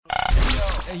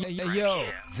Yo.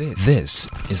 This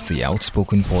is the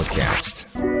Outspoken Podcast.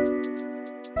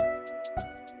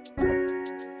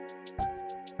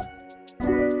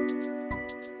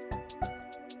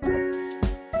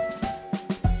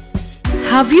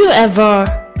 Have you ever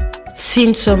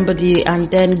seen somebody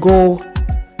and then go,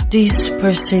 this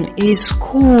person is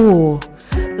cool,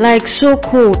 like so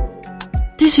cool,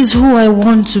 this is who I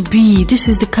want to be, this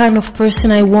is the kind of person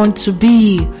I want to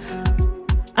be,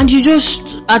 and you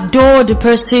just adore the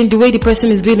person, the way the person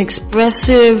is being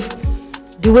expressive,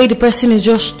 the way the person is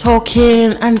just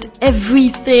talking and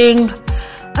everything,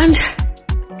 and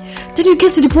then you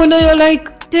get to the point that you're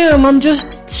like, damn, I'm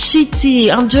just shitty,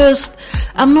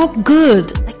 I'm not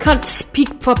good, I can't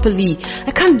speak properly,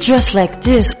 I can't dress like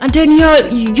this, and then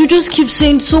you just keep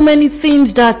saying so many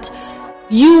things that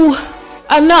you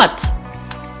are not,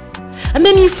 and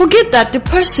then you forget that the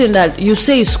person that you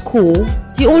say is cool,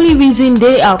 the only reason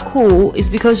they are cool is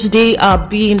because they are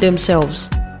being themselves.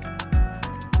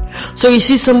 So you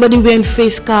see somebody wearing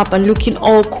face cap and looking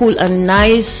all cool and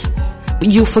nice,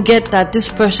 you forget that this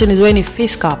person is wearing a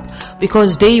face cap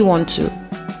because they want to.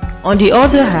 On the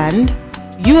other hand,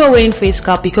 you are wearing face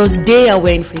cap because they are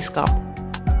wearing face cap.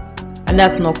 And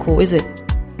that's not cool, is it?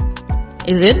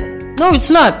 Is it? No, it's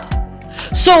not.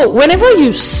 So whenever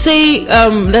you say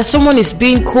that someone is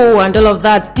being cool and all of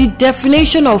that, the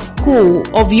definition of cool,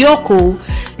 of your cool,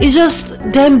 is just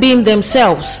them being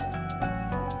themselves.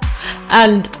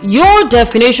 And your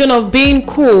definition of being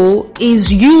cool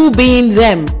is you being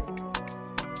them.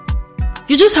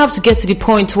 You just have to get to the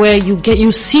point where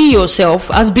you see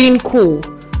yourself as being cool.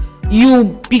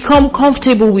 You become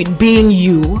comfortable with being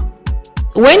you.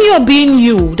 When you're being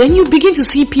you, then you begin to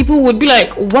see people would be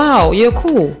like, wow, you're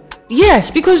cool.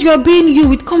 Yes, because you're being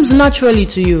you, it comes naturally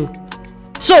to you.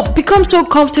 So become so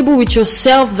comfortable with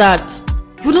yourself that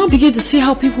you now begin to see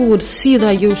how people would see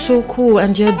that you're so cool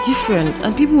and you're different,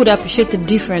 and people would appreciate the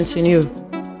difference in you.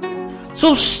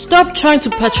 So stop trying to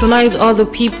patronize other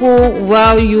people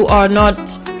while you are not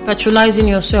patronizing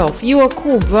yourself. You are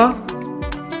cool, bro.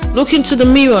 Look into the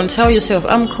mirror and tell yourself,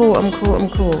 I'm cool, I'm cool, I'm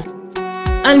cool.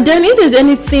 And then if there's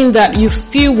anything that you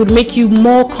feel would make you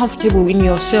more comfortable in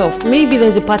yourself, maybe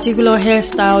there's a particular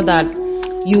hairstyle that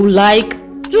you like,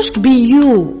 just be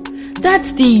you.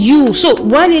 That's the you. So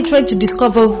while you're trying to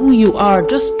discover who you are,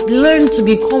 just learn to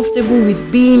be comfortable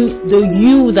with being the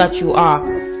you that you are.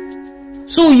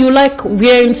 So you like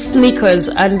wearing sneakers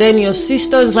and then your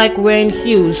sisters like wearing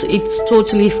heels, it's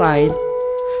totally fine.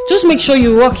 Just make sure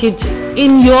you rock it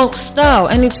in your style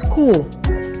and it's cool.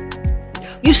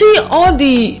 You see, all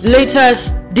the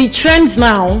trends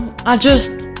now are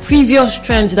just previous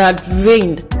trends that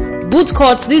reigned. Boot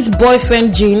cuts, this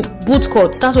boyfriend jean, boot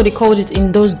cuts, that's what they called it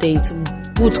in those days,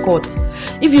 boot cuts.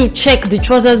 If you check the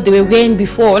trousers they were wearing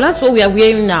before, that's what we are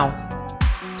wearing now.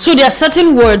 So there are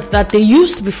certain words that they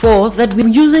used before that we're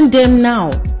using them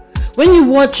now. When you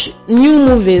watch new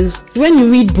movies, when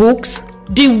you read books,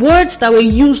 the words that were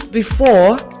used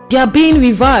before, they are being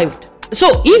revived.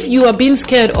 So if you are being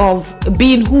scared of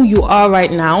being who you are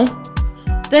right now,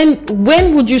 then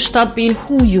when would you start being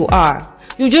who you are?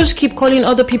 You just keep calling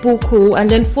other people cool and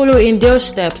then follow in their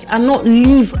steps and not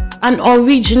leave an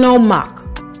original mark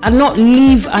and not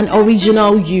leave an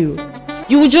original you.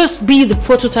 You will just be the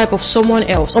prototype of someone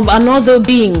else, of another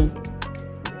being.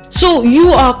 So you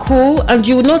are cool and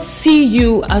you will not see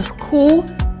you as cool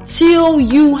till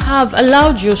you have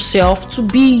allowed yourself to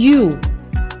be you.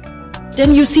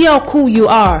 Then you see how cool you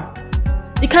are.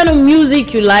 The kind of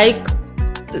music you like,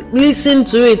 listen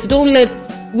to it. Don't let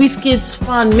Wizkid's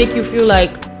fan make you feel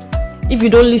like if you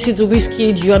don't listen to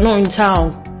Wizkid, you are not in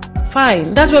town.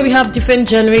 Fine. That's why we have different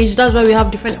genres. That's why we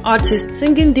have different artists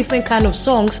singing different kind of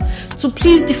songs to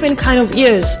please different kind of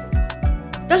ears.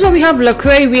 That's why we have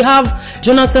Lecrae, we have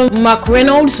Jonathan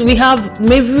McReynolds, we have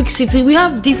Maverick City, we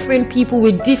have different people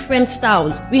with different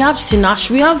styles. We have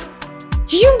Sinach, we have...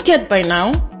 Do you get by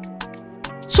now?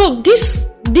 So this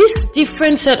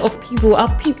different set of people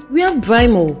are people. We have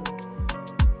Brymo.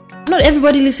 Not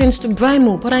everybody listens to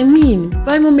Brymo, but I mean,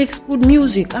 Brymo makes good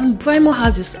music and Brymo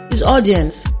has his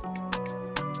audience.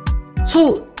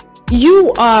 So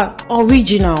you are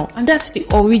original, and that's the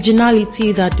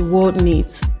originality that the world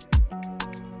needs.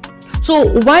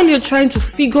 So while you're trying to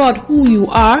figure out who you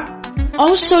are,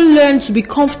 also learn to be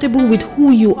comfortable with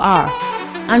who you are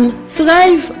and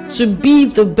strive to be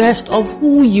the best of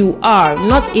who you are,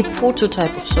 not a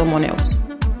prototype of someone else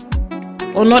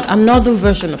or not another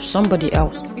version of somebody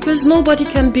else, because nobody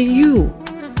can be you,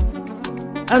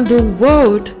 and the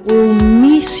world will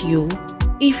miss you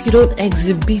if you don't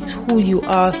exhibit who you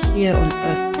are here on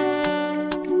earth.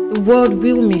 The world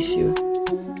will miss you.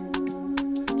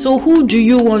 So who do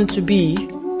you want to be?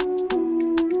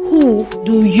 Who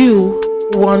do you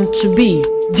want to be?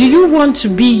 Do you want to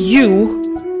be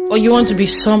you, or you want to be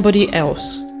somebody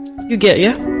else? You get,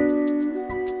 yeah?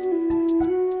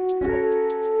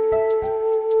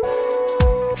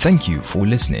 Thank you for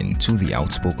listening to the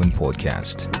Outspoken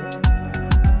Podcast.